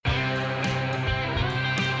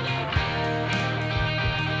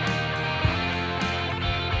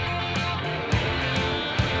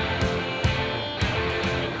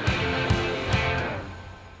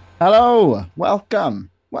Hello,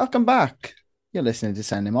 welcome back. You're listening to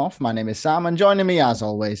Send Him Off. My name is Sam, and joining me, as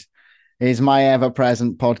always, is my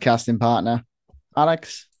ever-present podcasting partner,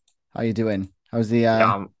 Alex. How you doing? How's the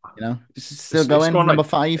Yeah, still it's going? gone Number like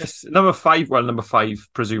five? it's number five. Well, number five,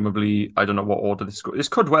 presumably. I don't know what order this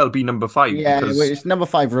could well be number five Yeah, well, because it's number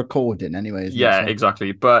five recording anyway, isn't it? yeah, So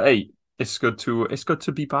exactly. But hey, it's good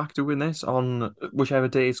to be back doing this on whichever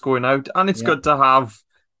day it's going out, and it's yeah, good to have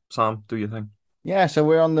Sam do your thing yeah. So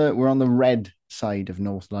we're on the red side of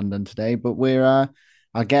North London today, but we're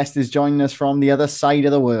our guest is joining us from the other side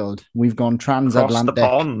of the world. We've gone across the transatlantic.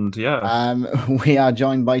 pond. Yeah, We are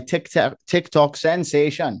joined by TikTok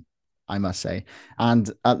sensation, I must say,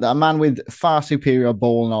 and a man with far superior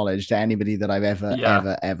ball knowledge to anybody that I've ever, yeah,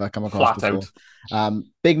 ever, ever come across flat before. out.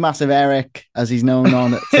 Big massive Eric, as he's known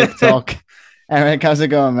on TikTok. Eric, how's it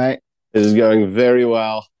going, mate? It is going very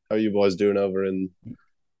well. How are you boys doing over in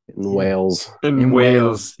Yeah, Wales? In in Wales,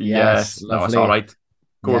 Wales. Yes, yes, no, it's all lovely. right,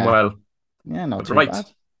 going Yeah, well. yeah, not But too right, bad.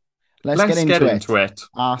 Let's get let's get into it. into it.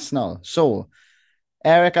 Arsenal. So,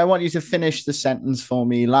 Eric, I want you to finish the sentence for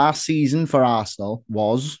me. Last season for Arsenal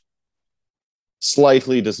was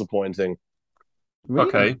Slightly disappointing. really.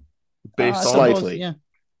 Okay, based I on suppose, Slightly. yeah.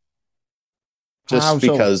 How Just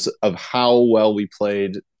so? because of how well we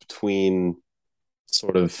played between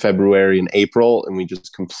sort of February and April, and we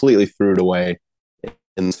just completely threw it away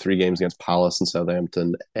in the three games against Palace and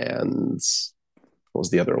Southampton. And what was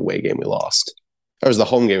the other away game we lost? That was the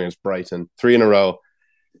home game against Brighton. Three in a row.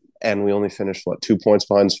 And we only finished, 2 points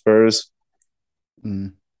behind Spurs?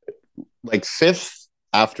 Mm, Like fifth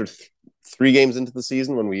after 3 games into the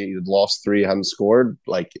season when we had lost three, hadn't scored,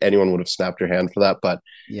 like anyone would have snapped your hand for that. But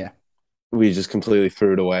yeah, we just completely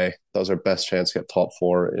threw it away. That was our best chance to get top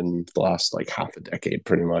four in the last like half a decade,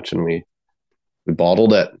 pretty much, and we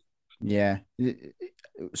bottled it. yeah.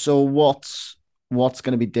 So what's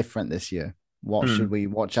going to be different this year? What should hmm, we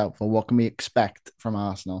watch out for? What can we expect from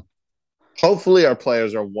Arsenal? Hopefully, our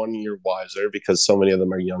players are 1 year wiser because so many of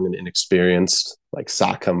them are young and inexperienced, like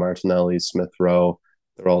Saka, Martinelli, Smith Rowe.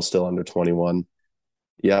 They're all still under 21.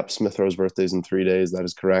 Yep, Smith Rowe's birthday's in 3 days. That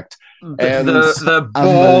is correct. And the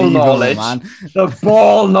ball Unbelievable, knowledge, man. the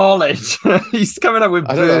ball knowledge. He's coming up with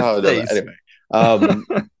I don't know how I know that. birthdays. Anyway, um,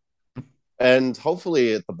 and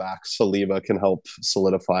hopefully at the back, Saliba can help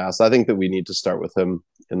solidify us. I think that we need to start with him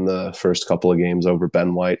in the first couple of games over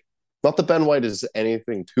Ben White. Not that Ben White is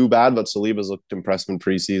anything too bad, but Saliba's looked impressive in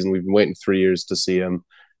preseason. We've been waiting 3 years to see him.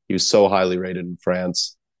 He was so highly rated in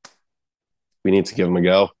France. We need to give him a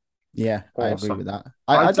go. Yeah, I agree with Awesome. that.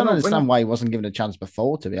 I I don't don't know understand when. why he wasn't given a chance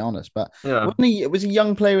before, to be honest. But Yeah, wasn't he? Was a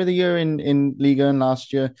young player of the year in Liga and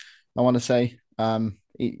last year? I want to say.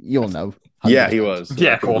 You'll know, one hundred Yeah, he percent. was. Yeah,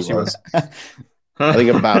 yeah, I of think he course he was. was. I think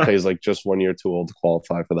Mbappe is like just 1 year too old to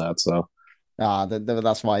qualify for that. So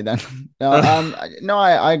That's why then. No,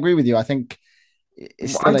 I agree with you. I think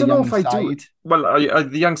it's I still a don't know young if I do. side. Well,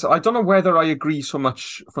 the youngster, I don't know whether I agree so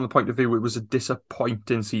much from the point of view it was a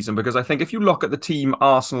disappointing season because I think if you look at the team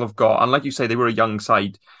Arsenal have got, and like you say, they were a young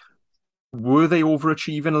side, were they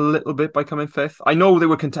overachieving a little bit by coming fifth? I know they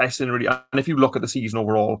were contesting really, and if you look at the season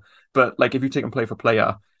overall, but like if you take them player for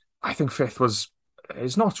player, I think fifth was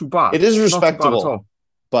it's not too bad. it is It's not too bad at respectable, all.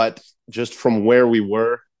 but just from where we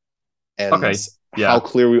were and Okay, how yeah,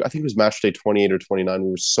 clear I think it was match day 28 or 29.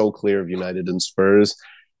 We were so clear of United and Spurs.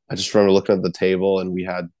 I just remember looking at the table and we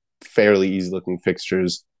had fairly easy looking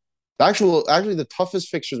fixtures. Actually, the toughest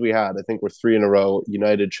fixtures we had, I think, were three in a row: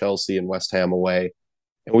 United, Chelsea, and West Ham away,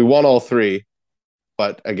 and we won all three.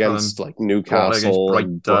 But and then against like what against Newcastle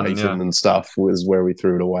and Brighton? Yeah, Brighton and stuff was where we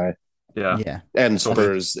threw it away. yeah. Yeah, And So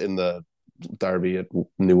Spurs in the derby at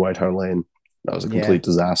New White Hart Lane. That was a yeah. complete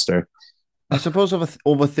disaster. I suppose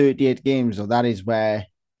over 38 games, though, that is where,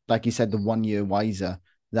 like you said, the 1 year wiser.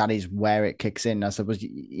 That is where it kicks in. I suppose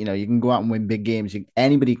you can go out and win big games.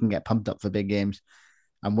 Anybody can get pumped up for big games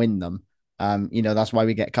and win them. That's why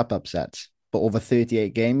we get cup upsets. But over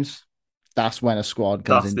 38 games, that's when a squad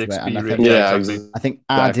comes that's the into it. And I experience. think Yeah, Yeah, exactly. I think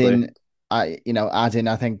exactly.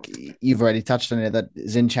 I think you've already touched on it that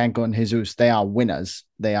Zinchenko and Jesus, they are winners.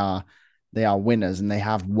 They are winners and they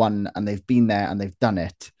have won and they've been there and they've done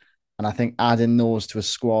it. And I think adding those to a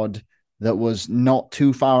squad that was not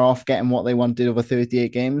too far off getting what they wanted over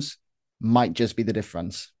 38 games might just be the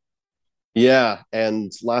difference. Yeah,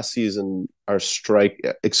 and last season our strike,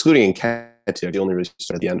 excluding Nketiah, the only reason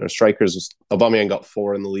at the end, our strikers was Aubameyang got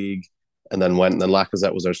four in the league, and then went. And then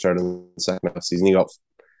Lacazette was our starter in the second half of the season. He got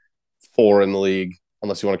four in the league,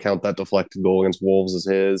 unless you want to count that deflected goal against Wolves as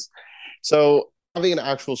his. So having an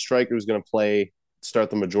actual striker who's going to play, start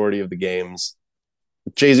the majority of the games,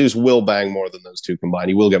 Jesus will bang more than those two combined.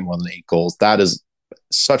 He will get more than 8 goals. That is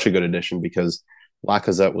such a good addition because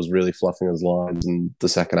Lacazette was really fluffing his lines in the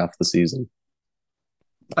second half of the season.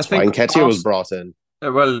 That's why Nketiah was brought in.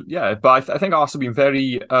 Well, yeah, but I think Arsenal have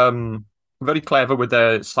been very clever with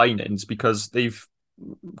their signings because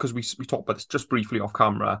we talked about this just briefly off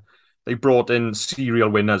camera. They brought in serial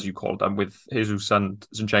winners, you called them, with Jesus and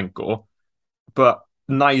Zinchenko, but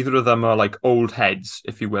neither of them are like old heads,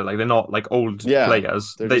 if you will. Like they're not like old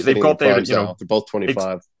players. They've got their, they're both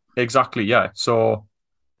 25. Exactly, yeah. So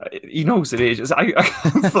he knows it is. I'm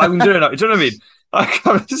floundering out. Do you know what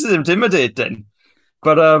I mean? This is intimidating.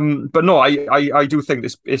 But no, I do think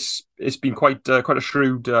it's been quite a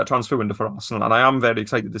shrewd transfer window for Arsenal, and I am very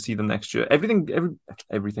excited to see them next year.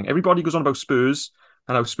 Everybody goes on about Spurs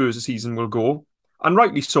and how Spurs' season will go, and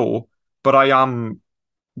rightly so. But I am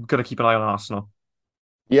going to keep an eye on Arsenal.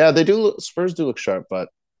 Yeah, they do. Spurs do look sharp, but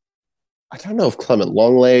I don't know if Clement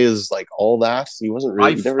Longley is like all that. He wasn't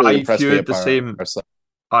really. He never really impressed me at Barcelona.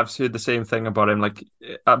 I've heard the same thing about him. Like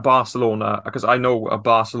at Barcelona, because I know a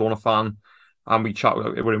Barcelona fan. And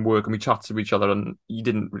we're in work and we chat to each other, and he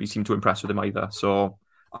didn't really seem to impress with him either. So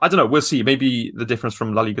I don't know. We'll see. Maybe the difference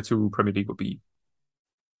from La Liga to Premier League would be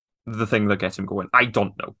the thing that gets him going. I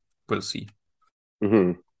don't know. We'll see.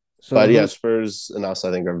 Mm-hmm. But yeah, Spurs and us,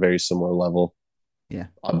 I think, are very similar level. Yeah.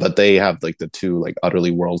 But they have like the two like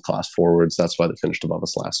utterly world class forwards. That's why they finished above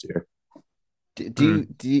us last year. Do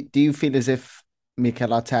you feel as if Mikel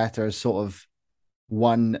Arteta has sort of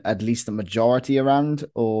won at least the majority around,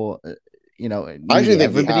 or? I actually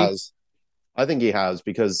think he has. I think he has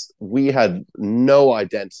because we had no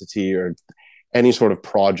identity or any sort of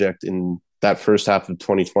project in that first half of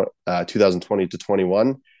 2020 to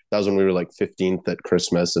 21. That was when we were like 15th at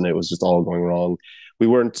Christmas, and it was just all going wrong. We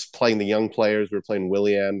weren't playing the young players. We were playing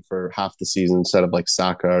Willian for half the season instead of like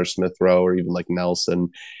Saka or Smith Rowe or even like Nelson.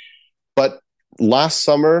 But last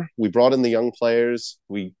summer, we brought in the young players.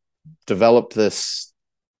 We developed this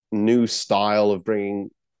new style of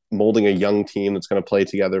molding a young team that's going to play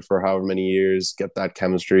together for however many years, get that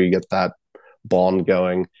chemistry, get that bond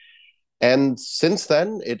going. And since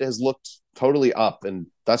then, it has looked totally up. And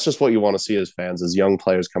that's just what you want to see as fans, as young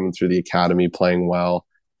players coming through the academy, playing well,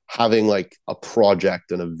 having like a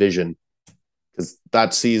project and a vision. Because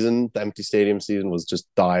that season, the empty stadium season, was just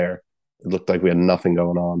dire. It looked like we had nothing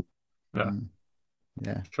going on. Yeah.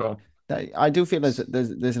 Yeah. Sure. I do feel there's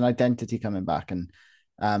an identity coming back, and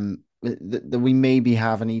that we maybe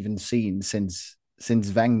haven't even seen since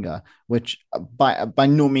Wenger, which by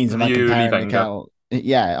no means am I comparing Mikel.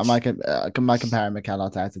 Yeah, am I comparing Mikel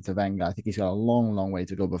Arteta to Wenger? I think he's got a long way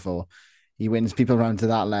to go before he wins people around to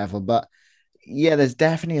that level. But yeah, there's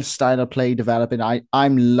definitely a style of play developing.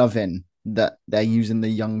 I'm loving that they're using the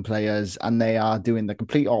young players, and they are doing the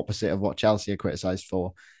complete opposite of what Chelsea are criticised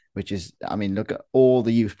for, which is, I mean, look at all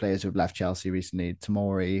the youth players who've left Chelsea recently: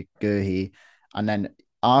 Tomori, Guehi, and then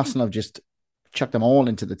Arsenal have just chucked them all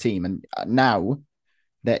into the team, and now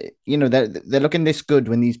they're looking this good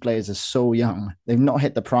when these players are so young. They've not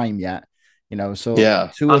hit the prime yet, So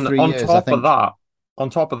yeah. 2 or 3 years. On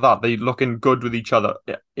top of that, they're looking good with each other,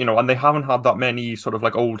 and they haven't had that many sort of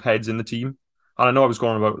like old heads in the team. And I know I was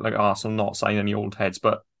going about like Arsenal not signing any old heads,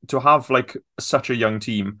 but to have like such a young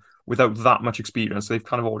team without that much experience, they've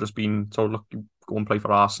kind of all just been sort of, look, go and play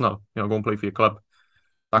for Arsenal, go and play for your club.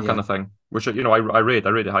 That kind of thing, which, I rate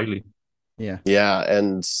it highly. Yeah. Yeah.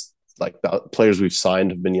 And like the players we've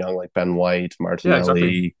signed have been young, like Ben White,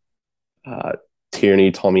 Martinelli,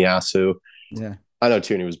 Tierney, Tomiyasu. Yeah. I know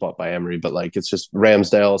Tierney was bought by Emery, but like, it's just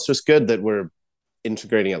Ramsdale. It's just good that we're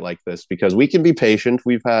integrating it like this because we can be patient.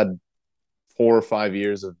 We've had 4 or 5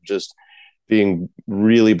 years of just being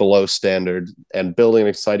really below standard and building an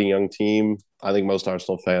exciting young team. I think most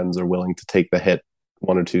Arsenal fans are willing to take the hit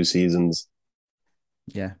 1 or 2 seasons.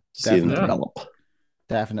 Yeah, see them develop.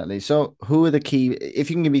 Definitely. So who are the key, if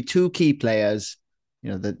you can give me 2 key players,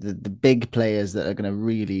 the big players that are going to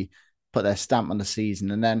really put their stamp on the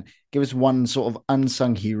season, and then give us one sort of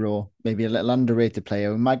unsung hero, maybe a little underrated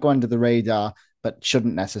player who might go under the radar, but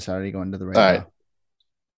shouldn't necessarily go under the radar. All right.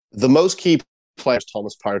 The most key player is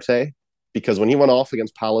Thomas Partey, because when he went off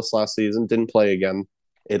against Palace last season, didn't play again,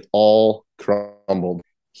 it all crumbled.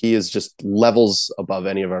 He is just levels above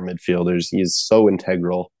any of our midfielders. He is so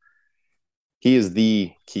integral. He is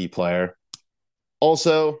the key player.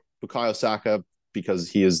 Also, Bukayo Saka, because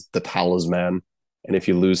he is the talisman. And if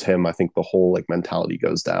you lose him, I think the whole mentality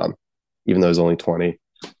goes down, even though he's only 20.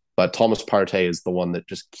 But Thomas Partey is the one that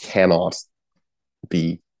just cannot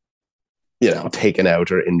be, taken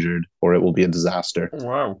out or injured, or it will be a disaster.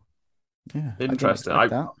 Wow. Yeah, interesting.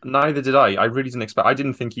 Neither did I. I really didn't expect. I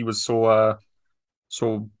didn't think he was so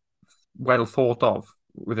well thought of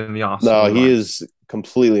within the Arsenal. No, he is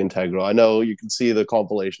completely integral. I know you can see the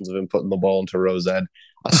compilations of him putting the ball into Rosette.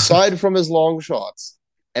 Aside from his long shots,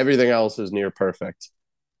 everything else is near perfect.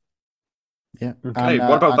 Yeah. Okay,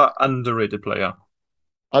 what about that underrated player?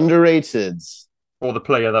 Underrated. Or the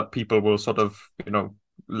player that people will sort of,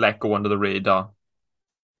 let go under the radar?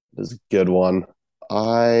 Is a good one.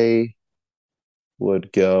 I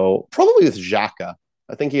would go probably with Xhaka.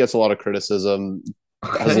 I think he gets a lot of criticism,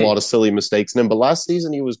 has a lot of silly mistakes in him, but last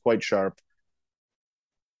season he was quite sharp.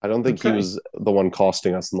 I don't think he was the one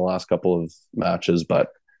costing us in the last couple of matches, but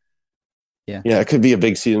yeah, it could be a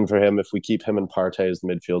big season for him if we keep him and Partey as the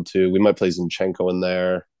midfield too. We might play Zinchenko in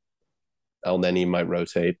there. Elneny might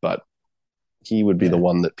rotate, but he would be the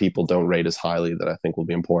one that people don't rate as highly that I think will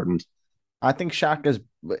be important. I think Xhaka's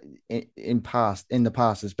in the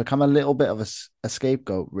past has become a little bit of a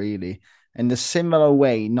scapegoat, really, in the similar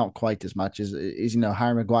way, not quite as much as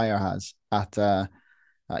Harry Maguire has at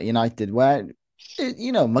United, where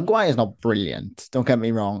Maguire's not brilliant. Don't get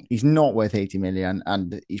me wrong; he's not worth 80 million,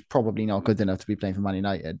 and he's probably not good enough to be playing for Man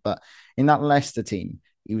United. But in that Leicester team,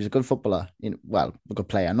 he was a good footballer. A good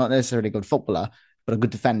player, not necessarily a good footballer, but a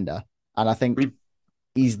good defender. And I think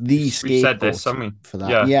he's the scapegoat for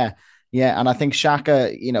that. Yeah, and I think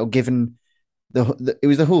Xhaka, given it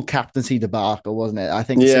was the whole captaincy debacle, wasn't it? I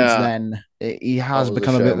think since then he has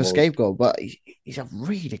become a bit of a scapegoat, but he's a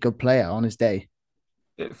really good player on his day.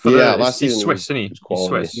 He's Swiss, isn't he? He's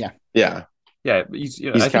Swiss. Yeah. He's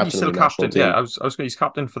I think he's still captain. Yeah, I was going. He's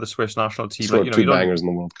captain for the Swiss national team. Scored two bangers in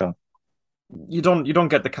the World Cup. You don't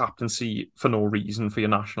get the captaincy for no reason for your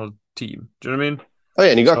national team. Do you know what I mean? Oh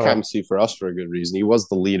yeah, and he got captaincy for us for a good reason. He was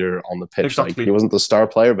the leader on the pitch. Exactly. Like, he wasn't the star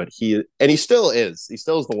player, but he still is. He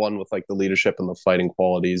still is the one with like the leadership and the fighting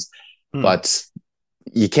qualities. But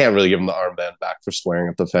you can't really give him the armband back for swearing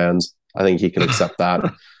at the fans. I think he can accept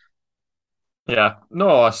that. Yeah,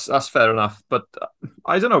 no, that's fair enough. But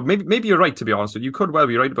I don't know. Maybe you're right, to be honest with you. You could well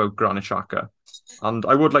be right about Granit Xhaka. And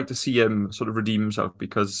I would like to see him sort of redeem himself,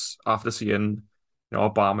 because after seeing,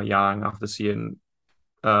 Aubameyang, after seeing,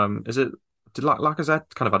 did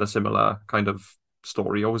Lacazette kind of had a similar kind of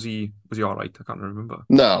story, or was he all right? I can't remember.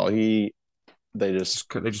 No, they just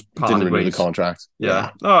didn't renew the contract.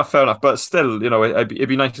 Yeah. No, fair enough. But still, it'd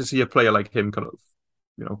be nice to see a player like him kind of,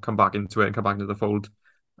 come back into it and come back into the fold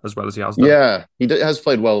as well as he has done. Yeah, he has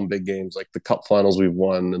played well in big games, like the cup finals we've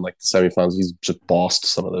won and like the semifinals. He's just bossed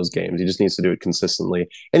some of those games. He just needs to do it consistently.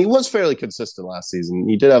 And he was fairly consistent last season.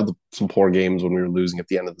 He did have some poor games when we were losing at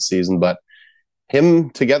the end of the season, but him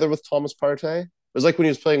together with Thomas Partey, it was like when he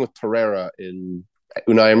was playing with Torreira in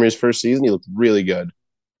Unai Emery's first season. He looked really good.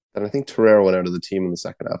 And I think Torreira went out of the team in the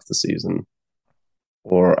second half of the season.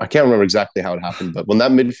 Or I can't remember exactly how it happened, but when that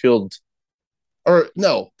midfield... Or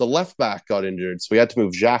no, the left back got injured. So we had to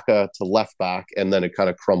move Xhaka to left back, and then it kind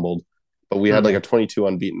of crumbled. But we had like a 22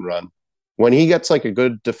 unbeaten run. When he gets like a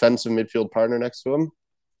good defensive midfield partner next to him,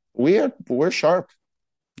 we're sharp.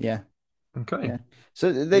 Yeah. Okay. Yeah.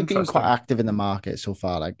 So they've been quite active in the market so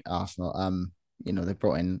far, like Arsenal. They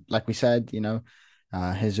brought in, like we said, Jesus,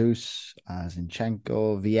 Zinchenko,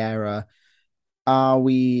 Vieira. Are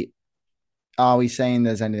we saying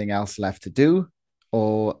there's anything else left to do?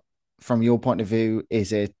 Or from your point of view,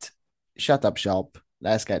 is it shut up shop,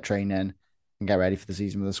 let's get training and get ready for the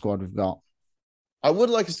season with the squad we've got? I would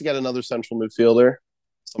like us to get another central midfielder,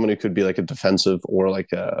 someone who could be like a defensive or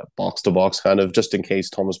like a box-to-box kind of, just in case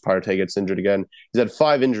Thomas Partey gets injured again. He's had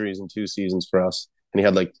 5 injuries in 2 seasons for us, and he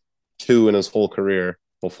had like 2 in his whole career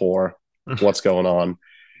before. What's going on?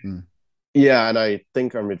 Yeah, and I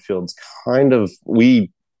think our midfield's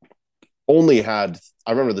we only had,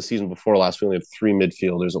 I remember the season before last, we only had 3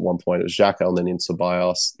 midfielders at one point. It was Xhaka, Elneny, and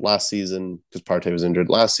Ceballos. Last season, because Partey was injured.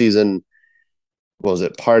 Last season, what was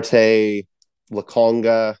it? Partey,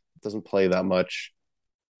 Lokonga, doesn't play that much.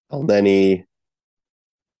 Elneny,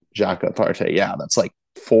 Xhaka, Partey. Yeah, that's like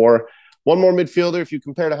 4. One more midfielder. If you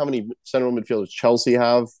compare to how many central midfielders Chelsea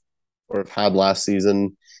have or have had last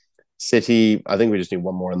season, City, I think we just need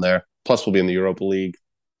one more in there. Plus, we'll be in the Europa League.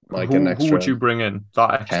 Who would you bring in?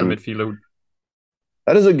 That extra midfielder?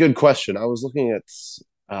 That is a good question. I was looking at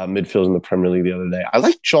midfield in the Premier League the other day. I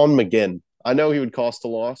like John McGinn. I know he would cost a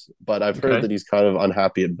lot, but I've heard that he's kind of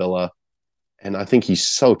unhappy at Villa, and I think he's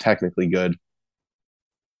so technically good.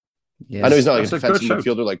 Yes, I know he's not like a defensive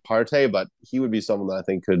midfielder like Partey, but he would be someone that I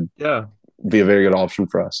think could be a very good option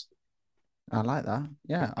for us. I like that.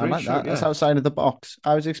 Yeah, I like that. That's outside of the box.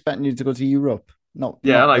 I was expecting you to go to Europe.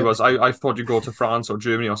 I thought you'd go to France or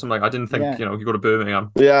Germany or something. I didn't think you go to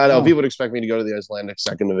Birmingham. Yeah, I know. People would expect me to go to the Icelandic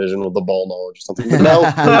second division with the ball knowledge or something. But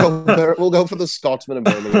no, we'll go for the Scotsman in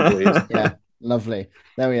Birmingham, please. Yeah, lovely.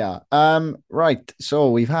 There we are. Right.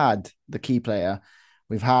 So we've had the key player.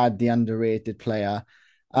 We've had the underrated player.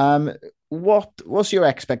 What's your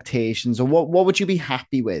expectations, or what would you be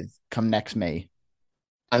happy with come next May?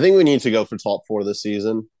 I think we need to go for top four this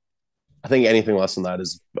season. I think anything less than that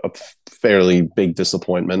is a fairly big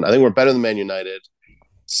disappointment. I think we're better than Man United.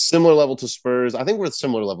 Similar level to Spurs. I think we're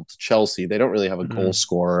similar level to Chelsea. They don't really have a goal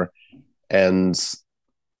scorer. And,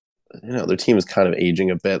 their team is kind of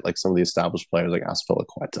aging a bit, like some of the established players like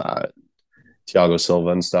Azpilicueta, Thiago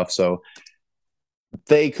Silva and stuff. So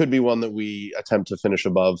they could be one that we attempt to finish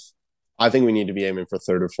above. I think we need to be aiming for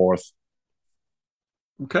third or fourth.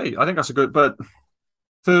 Okay, I think that's a good, but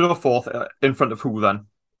third or fourth in front of who then?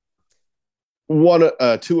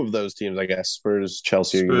 Two of those teams, I guess, Spurs,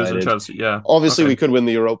 Chelsea, Spurs United. and Chelsea, yeah. Obviously, we could win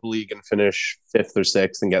the Europa League and finish fifth or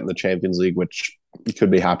sixth and get in the Champions League, which you could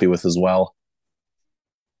be happy with as well.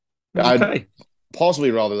 Okay. I'd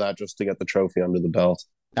possibly rather that just to get the trophy under the belt.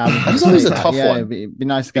 That's always a tough one. It'd be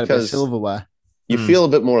nice to get a bit of silverware. You feel a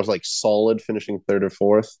bit more of like solid finishing third or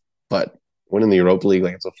fourth, but winning the Europa League,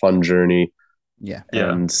 like it's a fun journey. Yeah.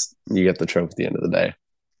 And you get the trophy at the end of the day.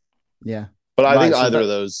 Yeah. But I think either of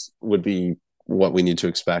those would be what we need to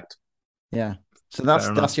expect. Yeah. So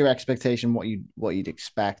that's your expectation, what you'd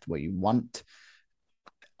expect, what you want.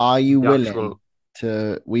 Are you willing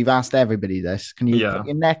to, we've asked everybody this, can you put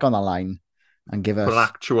your neck on the line and give us an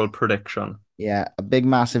actual prediction? Yeah, a big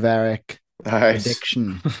massive Eric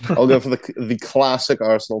prediction. I'll go for the classic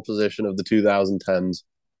Arsenal position of the 2010s.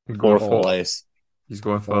 Fourth place. He's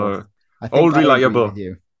going for old reliable.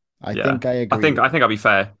 I think I agree. I think I'll be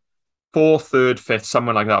fair. Fourth, third, fifth,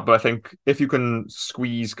 somewhere like that. But I think if you can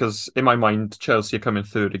squeeze, because in my mind, Chelsea are coming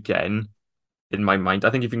third again. In my mind, I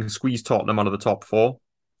think if you can squeeze Tottenham out of the top four,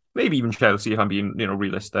 maybe even Chelsea, if I'm being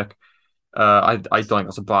realistic, I don't think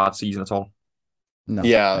that's a bad season at all. No,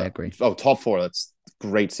 I agree. Oh, top four, that's a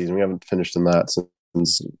great season. We haven't finished in that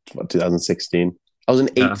since 2016. I was in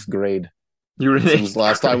eighth grade. You were in since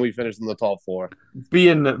last time we finished in the top four.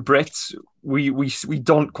 Being Brits, we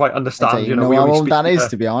don't quite understand. You know how old that is,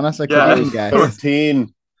 to be honest. I couldn't guess.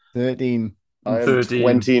 13. 13. I'm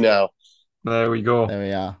 20 now. There we go.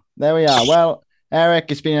 There we are. Well, Eric,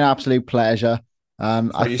 it's been an absolute pleasure.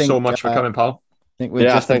 Thank you so much for coming, pal. I think we're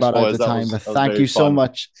just about out of time, but thank you so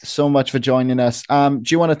much for joining us. Do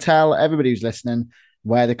you want to tell everybody who's listening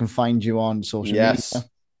where they can find you on social media?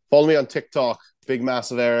 Follow me on TikTok, Big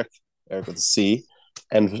Massive Eric with a C,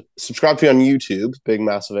 and subscribe to me on YouTube, Big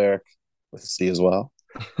Massive Eric with a C as well.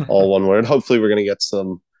 All one word. Hopefully we're going to get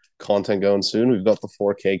some content going soon. We've got the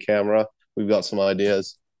 4K camera. We've got some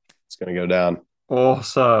ideas. It's going to go down.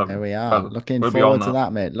 Awesome. There we are. Looking forward to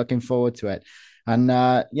that, mate. Looking forward to it. And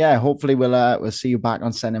hopefully we'll see you back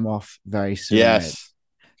on Send Him Off very soon. Yes.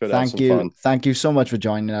 Thank you. Fun. Thank you so much for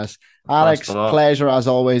joining us. Alex, pleasure as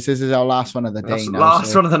always. This is our last one of the day now.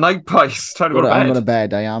 Last one of the night, boys. Time to go to bed. I'm going to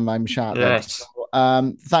bed. I'm shattered. Yes.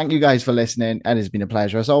 So, thank you guys for listening. It has been a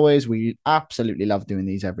pleasure as always. We absolutely love doing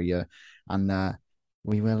these every year. And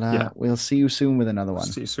we'll see you soon with another one.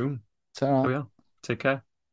 See you soon. Ta-ra. Oh, yeah. Take care.